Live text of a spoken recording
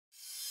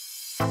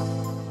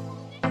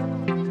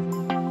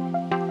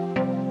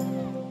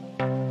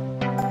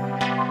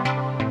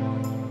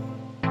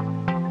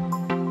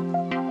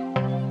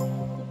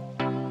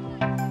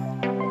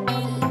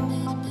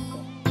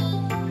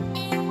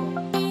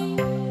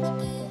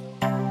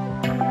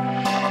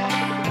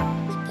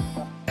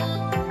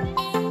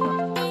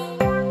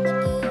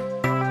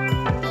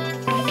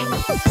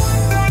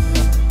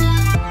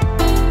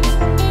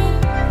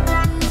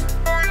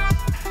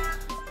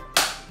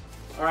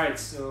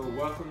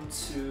welcome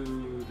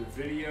to the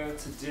video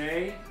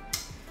today.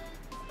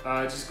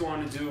 Just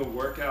going to do a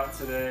workout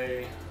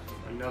today,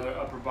 another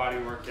upper body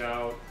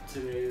workout.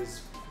 Today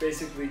is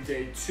basically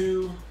day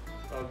two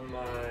of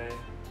my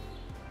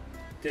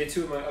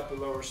upper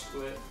lower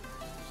split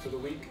for the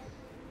week.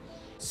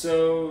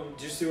 So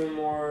just doing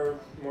more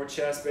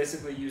chest,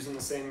 basically using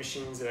the same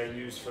machines that I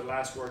used for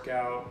last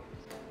workout.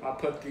 I'll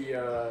put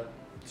the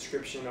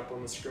description up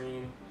on the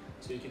screen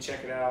so you can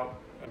check it out.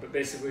 But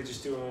basically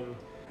just doing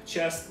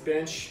chest,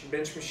 bench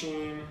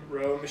machine,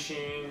 row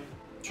machine,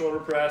 shoulder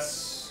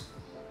press.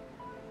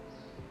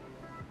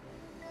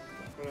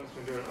 What else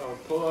am I doing? Oh,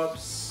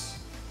 pull-ups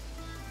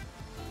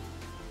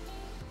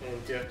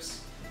and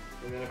dips.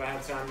 And then if I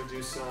have time to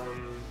do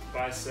some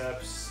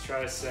biceps,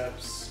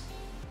 triceps,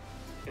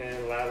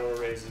 and lateral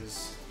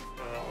raises,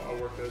 I'll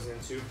work those in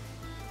too.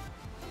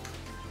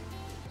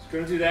 So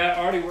gonna do that.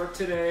 I already worked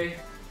today.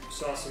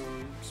 Saw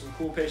some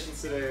cool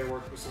patients today. I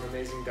worked with some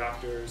amazing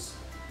doctors.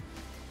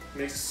 It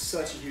makes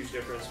such a huge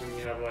difference when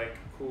you have like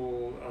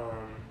cool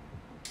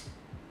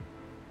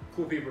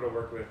people to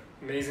work with.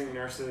 Amazing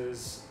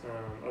nurses,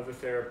 other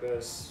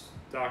therapists,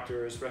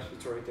 doctors,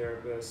 respiratory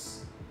therapists.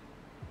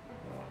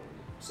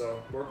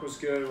 So work was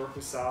good, work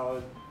was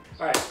solid.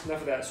 All right, enough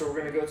of that. So we're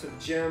gonna go to the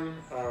gym.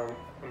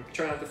 I'm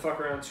trying not to fuck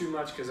around too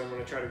much because I'm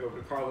gonna try to go over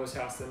to Carlos'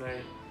 house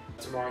tonight.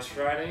 Tomorrow's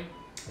Friday,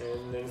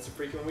 and then it's a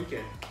freaking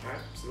weekend. All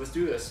right, so let's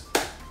do this.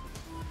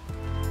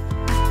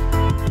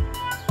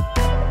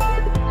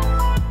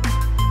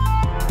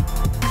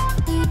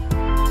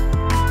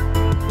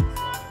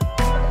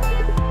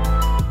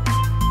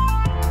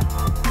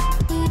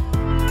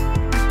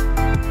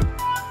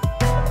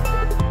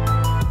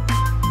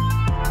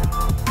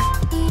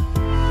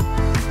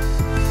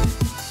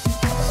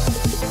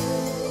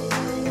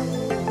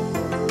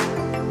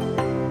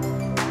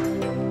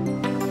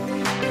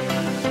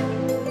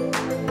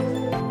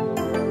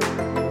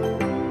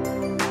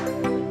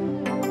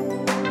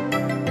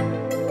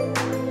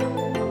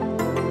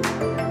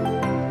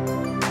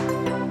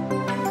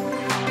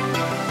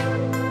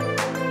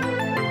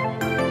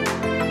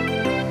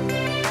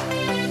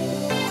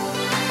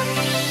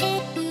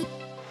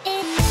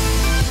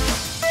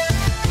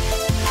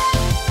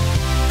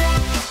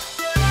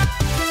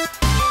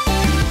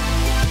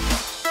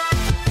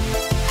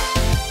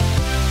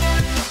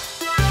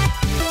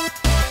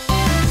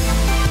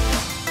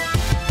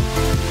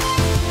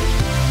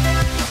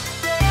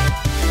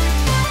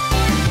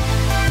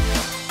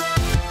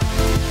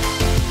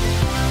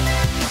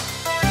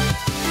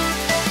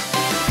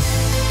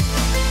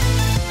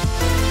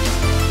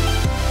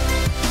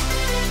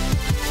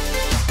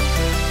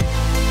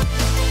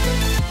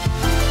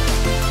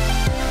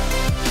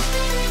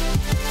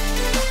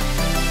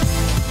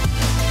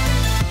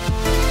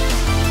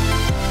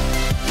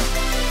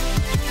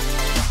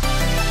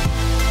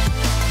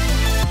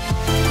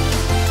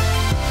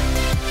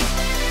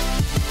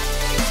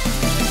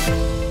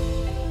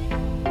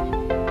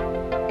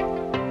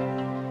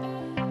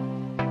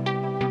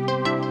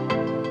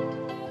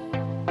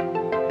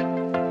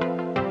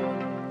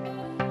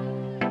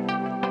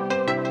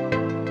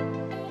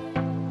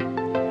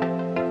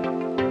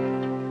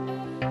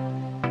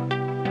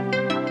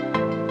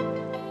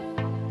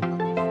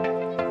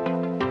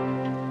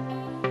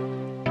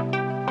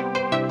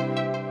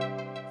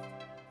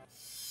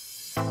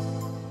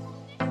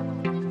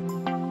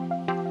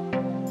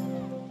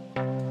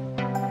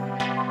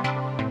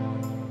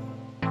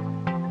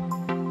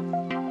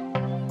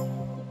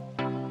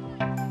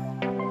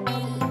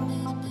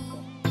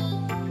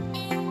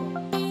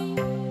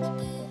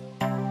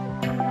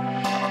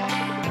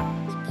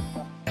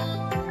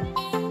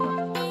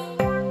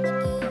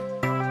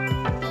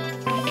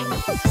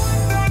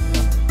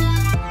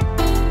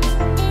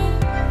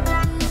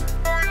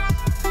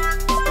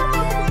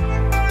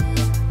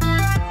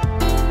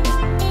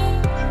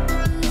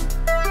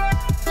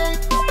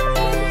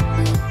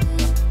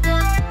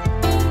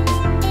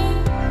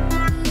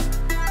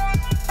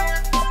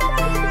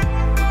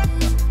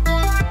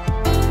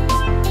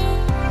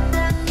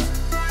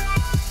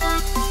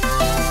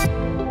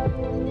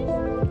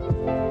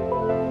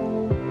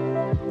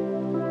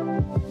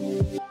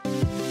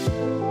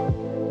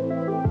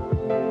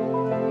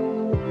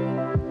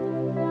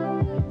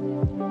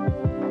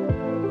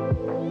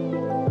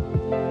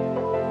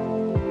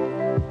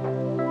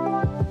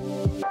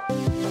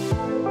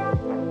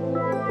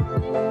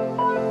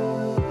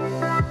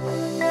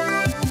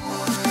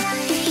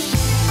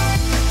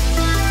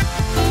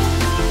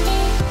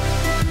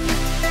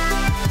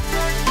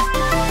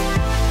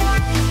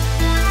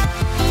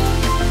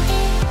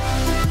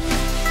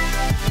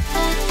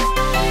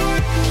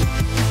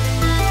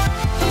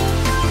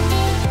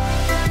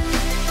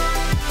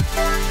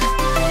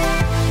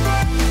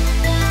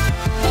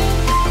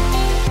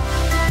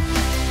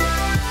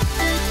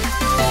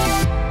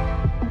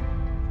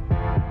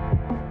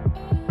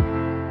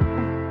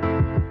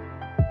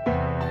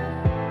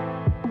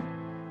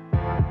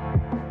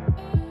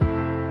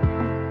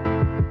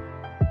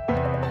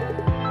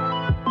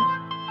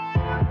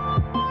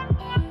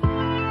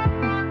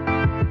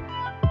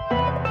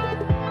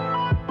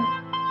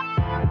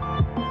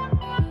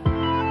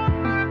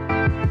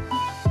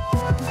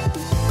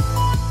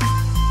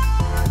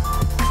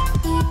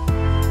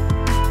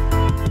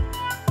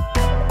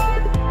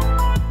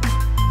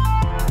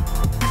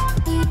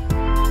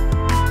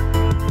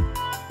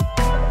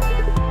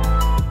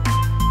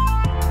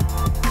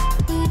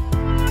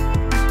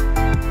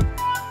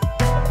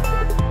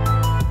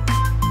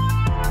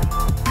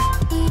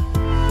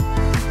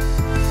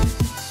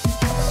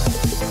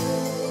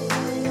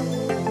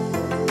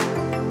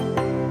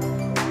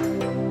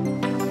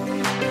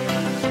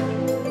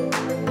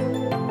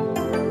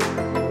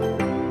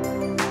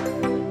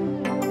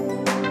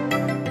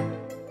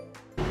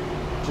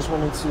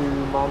 to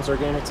Mom's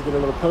Organic to get a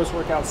little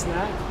post-workout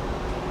snack.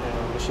 And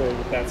I'm going to show you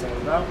what that's all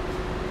about.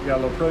 We got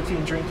a little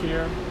protein drink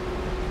here.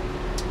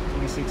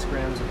 26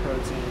 grams of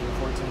protein,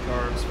 14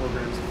 carbs, 4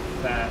 grams of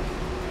fat.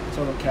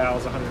 Total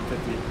calories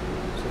 150,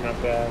 so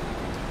not bad.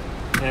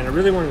 And I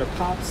really wanted a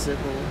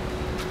popsicle,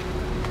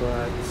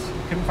 but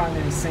couldn't find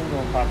any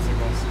single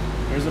popsicles.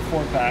 There's a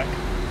 4-pack.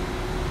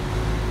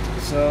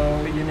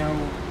 So, you know,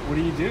 what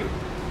do?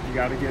 You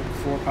gotta get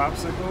 4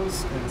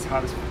 popsicles, and it's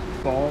hot as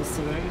balls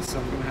today, so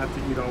I'm gonna have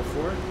to eat all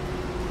 4.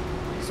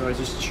 So I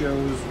just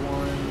chose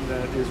one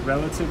that is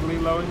relatively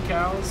low in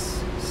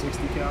calories,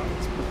 60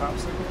 calories per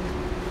popsicle.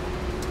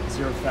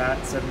 0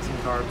 fat, 17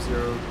 carbs,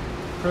 0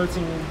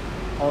 protein,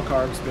 all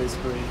carbs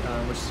basically,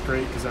 which is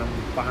great because I'm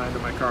behind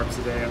on my carbs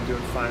today. I'm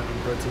doing fine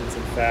on proteins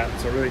and fat,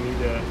 so I really need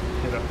to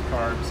hit up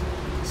carbs.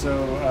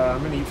 So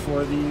I'm gonna eat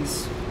 4 of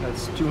these.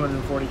 That's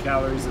 240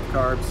 calories of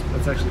carbs.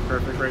 That's actually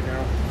perfect right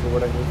now for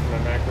what I need for my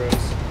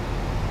macros.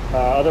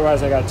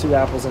 Otherwise I got 2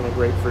 apples and a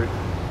grapefruit,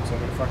 so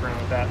I'm gonna fuck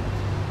around with that.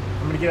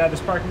 I'm gonna get out of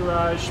this parking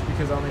garage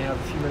because I only have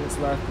a few minutes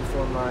left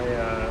before my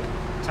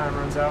time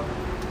runs out.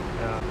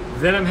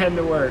 Then I'm heading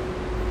to work.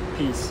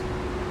 Peace.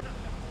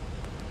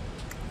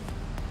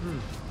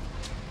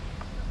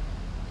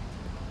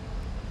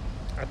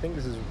 I think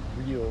this is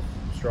real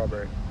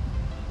strawberry.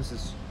 This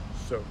is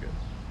so good.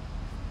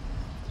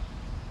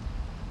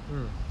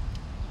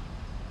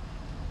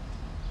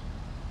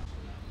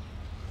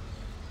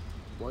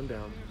 One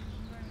down,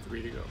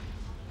 3 to go.